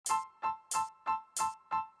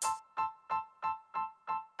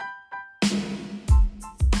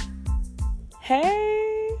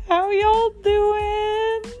Hey, how y'all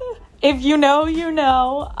doing? If you know, you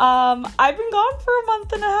know. I've been gone for a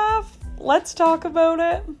month and a half. Let's talk about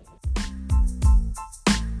it.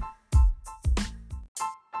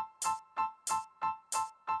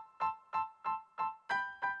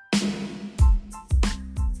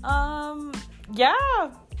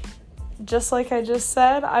 Yeah. Just like I just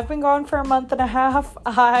said, I've been gone for a month and a half.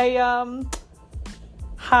 Hi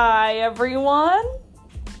everyone.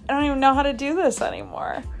 I don't even know how to do this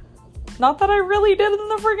anymore. Not that I really did in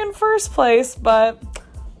the friggin' first place, but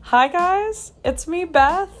hi guys, it's me,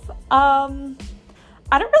 Beth. I don't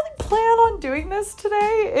really plan on doing this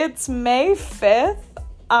today. It's May 5th.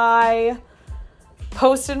 I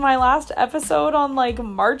posted my last episode on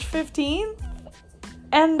March 15th,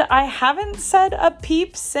 and I haven't said a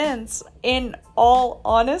peep since. In all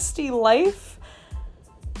honesty, life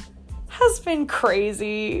has been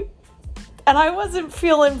crazy. And I wasn't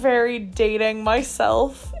feeling very dating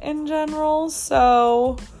myself in general,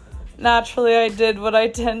 so naturally I did what I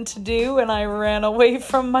tend to do and I ran away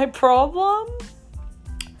from my problem.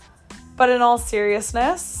 But in all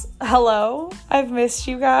seriousness, hello, I've missed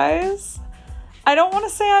you guys. I don't want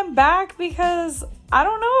to say I'm back because I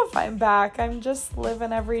don't know if I'm back. I'm just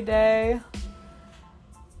living every day.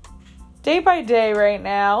 Day by day right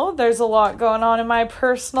now. There's a lot going on in my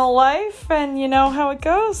personal life, and you know how it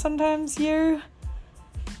goes. Sometimes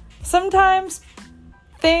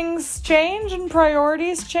things change and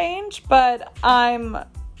priorities change, but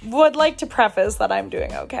would like to preface that I'm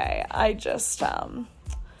doing okay. I just have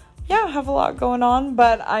a lot going on,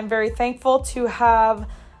 but I'm very thankful to have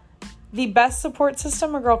the best support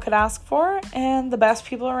system a girl could ask for and the best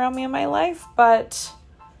people around me in my life. But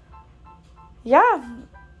yeah,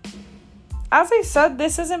 as I said,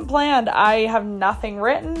 this isn't planned. I have nothing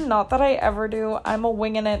written, not that I ever do. I'm a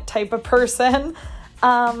winging it type of person.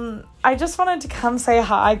 I just wanted to come say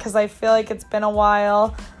hi because I feel like it's been a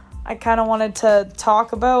while. I kind of wanted to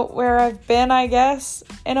talk about where I've been, I guess,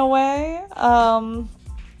 in a way.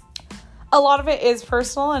 A lot of it is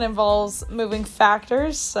personal and involves moving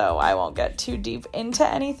factors, so I won't get too deep into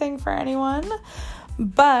anything for anyone.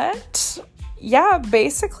 But yeah,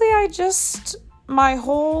 basically my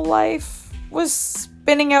whole life was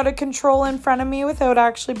spinning out of control in front of me without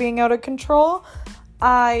actually being out of control.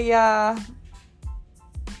 I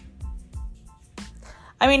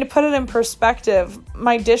mean, to put it in perspective,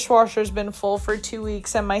 my dishwasher's been full for 2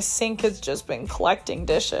 weeks and my sink has just been collecting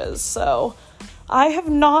dishes. So I have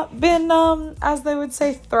not been, as they would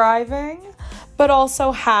say, thriving, but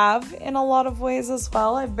also have in a lot of ways as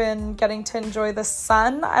well. I've been getting to enjoy the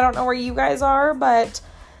sun. I don't know where you guys are, but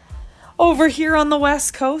over here on the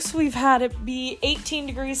West Coast, we've had it be 18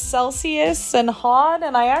 degrees Celsius and hot,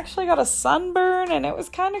 and I actually got a sunburn, and it was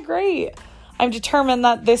kind of great. I'm determined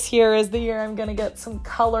that this year is the year I'm going to get some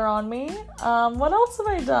color on me. What else have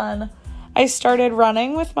I done? I started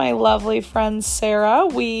running with my lovely friend Sarah.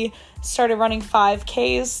 We started running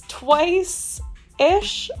 5Ks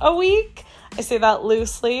twice-ish a week. I say that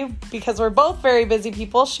loosely because we're both very busy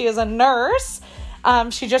people. She is a nurse.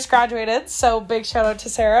 She just graduated, so big shout out to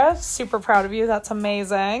Sarah. Super proud of you. That's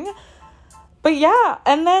amazing. But yeah,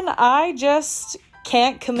 and then I just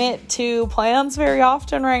can't commit to plans very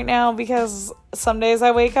often right now because some days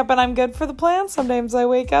I wake up and I'm good for the plans. Sometimes I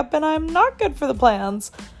wake up and I'm not good for the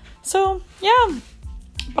plans. So yeah,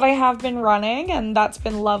 but I have been running and that's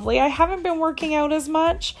been lovely. I haven't been working out as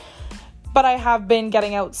much, but I have been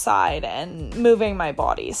getting outside and moving my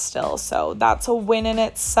body still. So that's a win in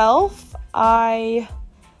itself. I've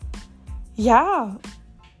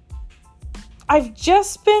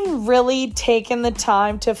just been really taking the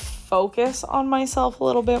time to focus on myself a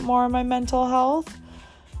little bit more on my mental health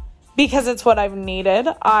because it's what I've needed.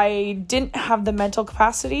 I didn't have the mental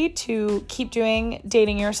capacity to keep doing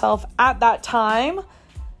dating yourself at that time.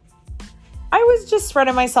 I was just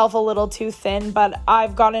spreading myself a little too thin, but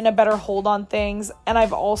I've gotten a better hold on things, and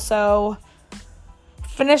I've also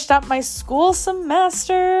finished up my school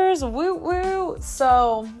semesters, woo.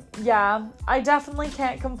 So yeah, I definitely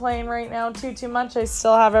can't complain right now too much. I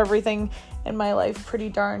still have everything in my life pretty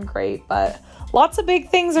darn great, but lots of big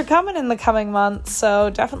things are coming in the coming months, so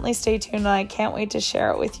definitely stay tuned, and I can't wait to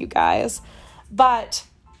share it with you guys. But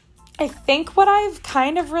I think what I've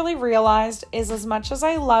kind of really realized is as much as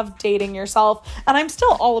I love dating yourself, and I'm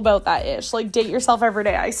still all about that ish, date yourself every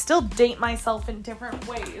day. I still date myself in different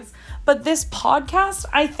ways. But this podcast,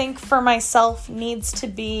 I think for myself, needs to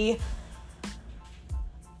be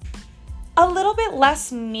a little bit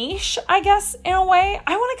less niche, I guess, in a way.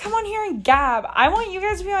 I want to come on here and gab. I want you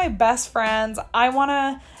guys to be my best friends. I want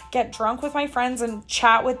to get drunk with my friends and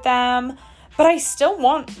chat with them. But I still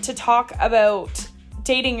want to talk about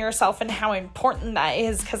dating yourself and how important that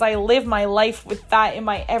is, because I live my life with that in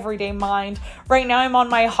my everyday mind. Right now I'm on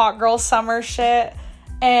my hot girl summer shit,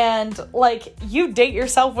 and like, you date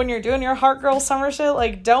yourself when you're doing your hot girl summer shit.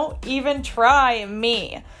 Like, don't even try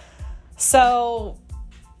me. So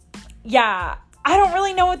yeah, I don't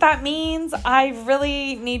really know what that means. I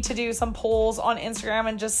really need to do some polls on Instagram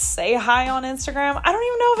and just say hi on Instagram. I don't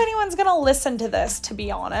even know if anyone's gonna listen to this, to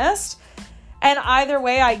be honest. And either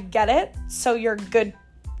way, I get it. So you're good.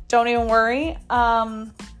 Don't even worry.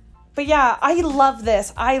 But yeah, I love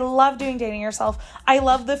this. I love doing Dating Yourself. I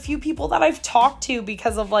love the few people that I've talked to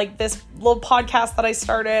because of like this little podcast that I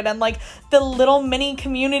started, and like the little mini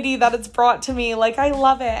community that it's brought to me. Like, I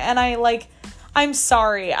love it. And I'm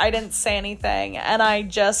sorry I didn't say anything and I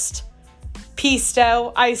just peaced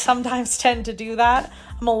out. I sometimes tend to do that.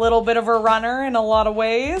 I'm a little bit of a runner in a lot of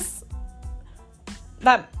ways.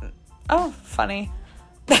 Funny.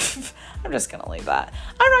 I'm just going to leave that.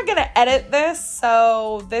 I'm not going to edit this,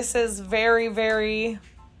 so this is very, very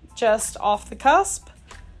just off the cusp.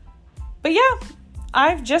 But yeah,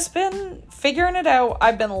 I've just been figuring it out.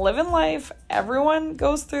 I've been living life. Everyone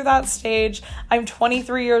goes through that stage. I'm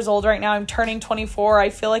 23 years old right now. I'm turning 24. I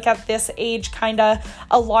feel like at this age, kind of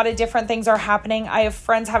a lot of different things are happening. I have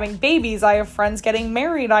friends having babies. I have friends getting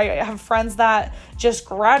married. I have friends that just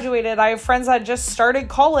graduated. I have friends that just started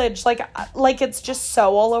college. Like it's just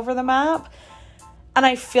so all over the map. And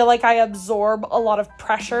I feel like I absorb a lot of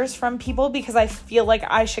pressures from people because I feel like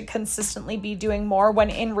I should consistently be doing more, when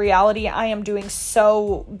in reality, I am doing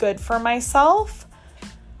so good for myself.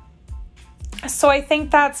 So I think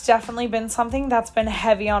that's definitely been something that's been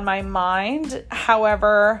heavy on my mind.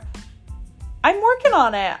 However, I'm working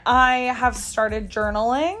on it. I have started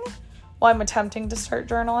journaling. Well, I'm attempting to start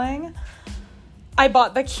journaling. I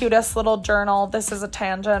bought the cutest little journal. This is a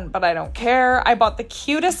tangent, but I don't care. I bought the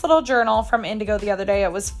cutest little journal from Indigo the other day.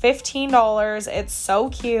 It was $15. It's so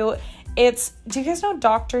cute. Do you guys know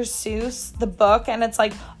Dr. Seuss, the book? And it's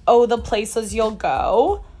like, oh, the places you'll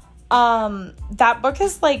go. That book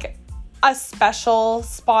is like a special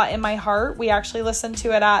spot in my heart. We actually listened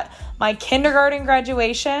to it at my kindergarten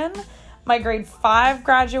graduation, my grade 5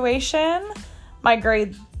 graduation, my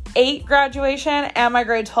grade 8 graduation, and my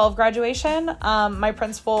grade 12 graduation. My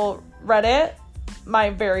principal read it. My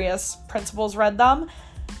various principals read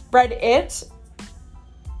it.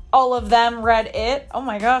 All of them read it. Oh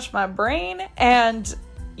my gosh, my brain. And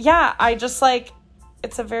yeah, I just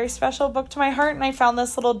it's a very special book to my heart. And I found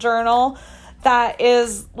this little journal that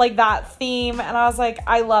is like that theme. And I was like,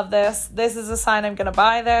 I love this. This is a sign I'm going to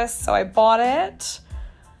buy this. So I bought it.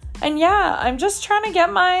 And yeah, I'm just trying to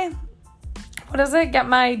get my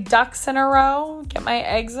ducks in a row, get my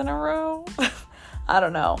eggs in a row. I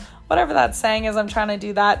don't know. Whatever that saying is, I'm trying to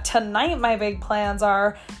do that. Tonight, my big plans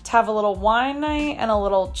are to have a little wine night and a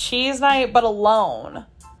little cheese night, but alone.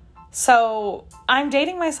 So I'm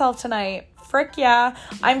dating myself tonight. Frick yeah.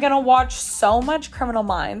 I'm going to watch so much Criminal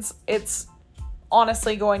Minds. It's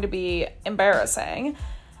honestly going to be embarrassing,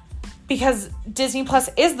 because Disney Plus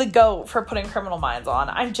is the GOAT for putting Criminal Minds on.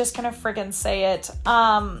 I'm just going to friggin' say it.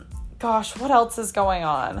 Gosh, what else is going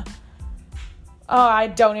on? Oh, I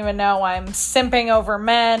don't even know. I'm simping over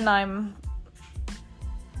men. I'm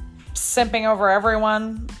simping over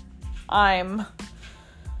everyone. I'm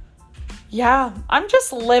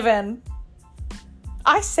just living.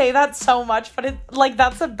 I say that so much, but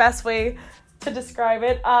that's the best way to describe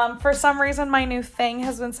it. For some reason, my new thing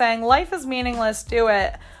has been saying, life is meaningless, do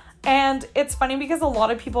it. And it's funny because a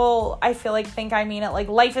lot of people, I feel like, think I mean it, like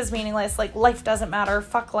life is meaningless, like life doesn't matter,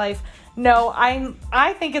 fuck life. No,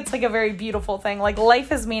 I think it's like a very beautiful thing. Like,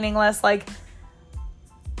 life is meaningless. Like,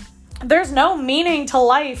 there's no meaning to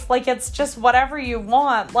life. Like, it's just whatever you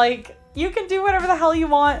want. Like, you can do whatever the hell you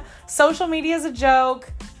want. Social media is a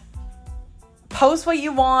joke. Post what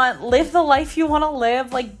you want. Live the life you want to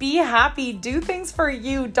live. Like, be happy. Do things for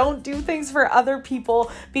you. Don't do things for other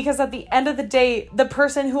people, because at the end of the day, the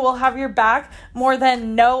person who will have your back more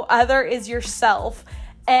than no other is yourself.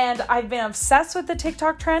 And I've been obsessed with the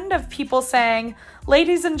TikTok trend of people saying,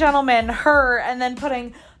 ladies and gentlemen, her, and then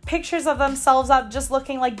putting pictures of themselves up just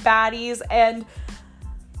looking like baddies. And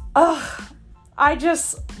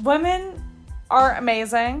women are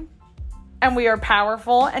amazing, and we are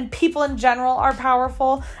powerful, and people in general are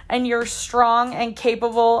powerful, and you're strong and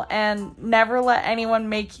capable, and never let anyone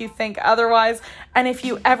make you think otherwise. And if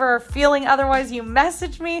you ever are feeling otherwise, you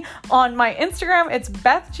message me on my Instagram. It's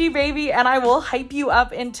BethGBaby, and I will hype you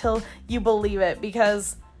up until you believe it,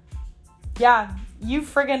 because yeah, you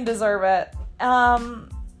friggin' deserve it. I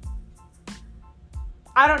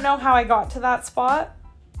don't know how I got to that spot.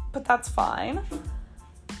 but that's fine.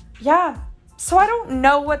 Yeah. So I don't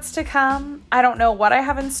know what's to come. I don't know what I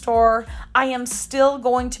have in store. I am still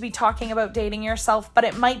going to be talking about dating yourself, but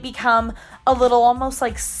it might become a little almost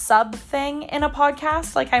like sub thing in a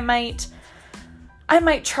podcast. Like I might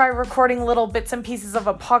try recording little bits and pieces of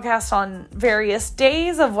a podcast on various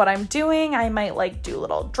days of what I'm doing. I might like do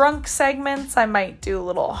little drunk segments. I might do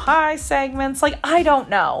little high segments. Like, I don't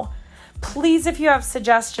know. Please, if you have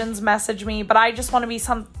suggestions, message me, but I just want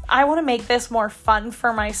to I want to make this more fun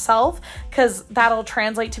for myself, because that'll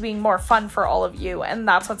translate to being more fun for all of you, and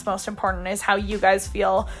that's what's most important, is how you guys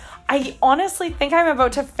feel. I honestly think I'm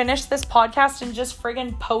about to finish this podcast and just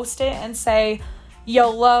friggin' post it and say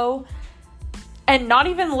YOLO, and not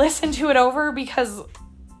even listen to it over, because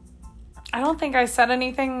I don't think I said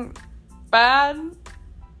anything bad.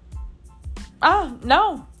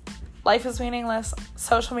 No. Life is meaningless.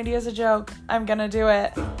 Social media is a joke. I'm gonna do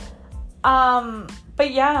it. But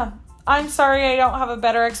yeah, I'm sorry I don't have a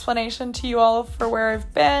better explanation to you all for where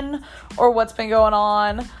I've been or what's been going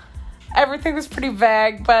on. Everything was pretty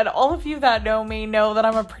vague, but all of you that know me know that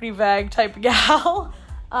I'm a pretty vague type of gal.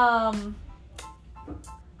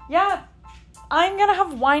 Yeah, I'm gonna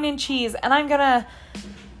have wine and cheese, and I'm gonna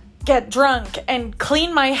get drunk and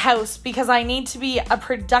clean my house, because I need to be a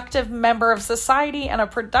productive member of society and a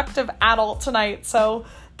productive adult tonight. So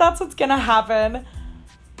that's what's gonna happen.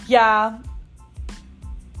 Yeah.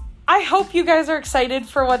 I hope you guys are excited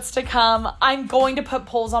for what's to come. I'm going to put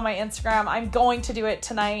polls on my Instagram. I'm going to do it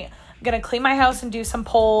tonight. I'm gonna clean my house and do some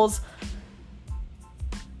polls.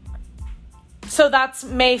 So that's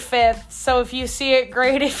May 5th. So if you see it,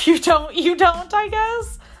 great. If you don't, you don't, I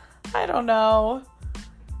guess. I don't know.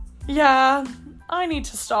 Yeah, I need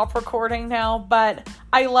to stop recording now, but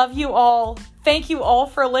I love you all. Thank you all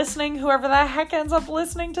for listening, whoever the heck ends up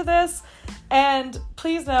listening to this. And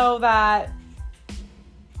please know that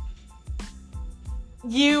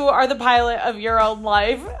you are the pilot of your own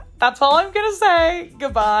life. That's all I'm gonna say.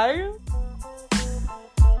 Goodbye.